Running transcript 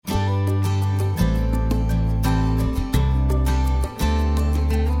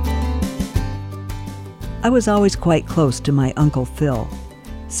I was always quite close to my Uncle Phil,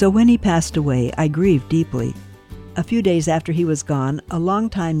 so when he passed away, I grieved deeply. A few days after he was gone, a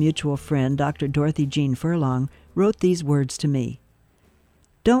longtime mutual friend, Dr. Dorothy Jean Furlong, wrote these words to me.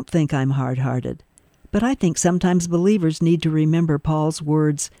 "Don't think I'm hard-hearted, but I think sometimes believers need to remember Paul's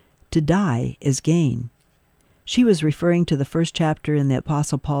words, 'To die is gain.'" She was referring to the first chapter in the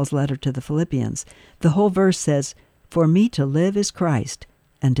Apostle Paul's letter to the Philippians. The whole verse says, "For me to live is Christ,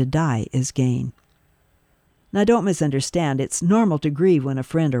 and to die is gain." Now don't misunderstand, it's normal to grieve when a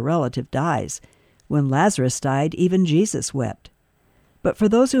friend or relative dies. When Lazarus died, even Jesus wept. But for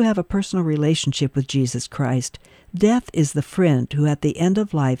those who have a personal relationship with Jesus Christ, death is the friend who at the end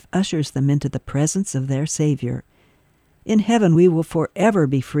of life ushers them into the presence of their Savior. In heaven we will forever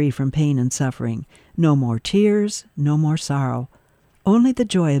be free from pain and suffering. No more tears, no more sorrow. Only the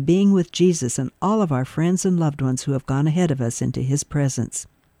joy of being with Jesus and all of our friends and loved ones who have gone ahead of us into His presence.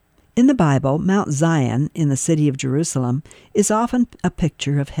 In the Bible, Mount Zion, in the city of Jerusalem, is often a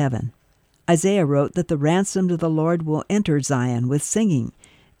picture of heaven. Isaiah wrote that the ransomed of the Lord will enter Zion with singing.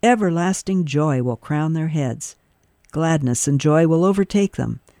 Everlasting joy will crown their heads. Gladness and joy will overtake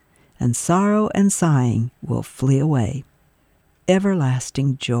them, and sorrow and sighing will flee away.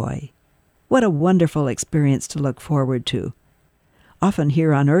 Everlasting joy. What a wonderful experience to look forward to. Often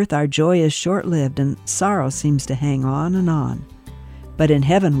here on earth our joy is short-lived and sorrow seems to hang on and on. But in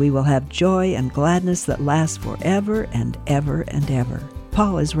heaven we will have joy and gladness that lasts forever and ever and ever.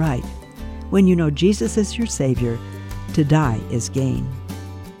 Paul is right. When you know Jesus is your Savior, to die is gain.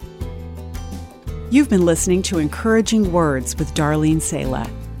 You've been listening to Encouraging Words with Darlene Sala.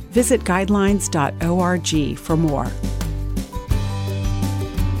 Visit guidelines.org for more.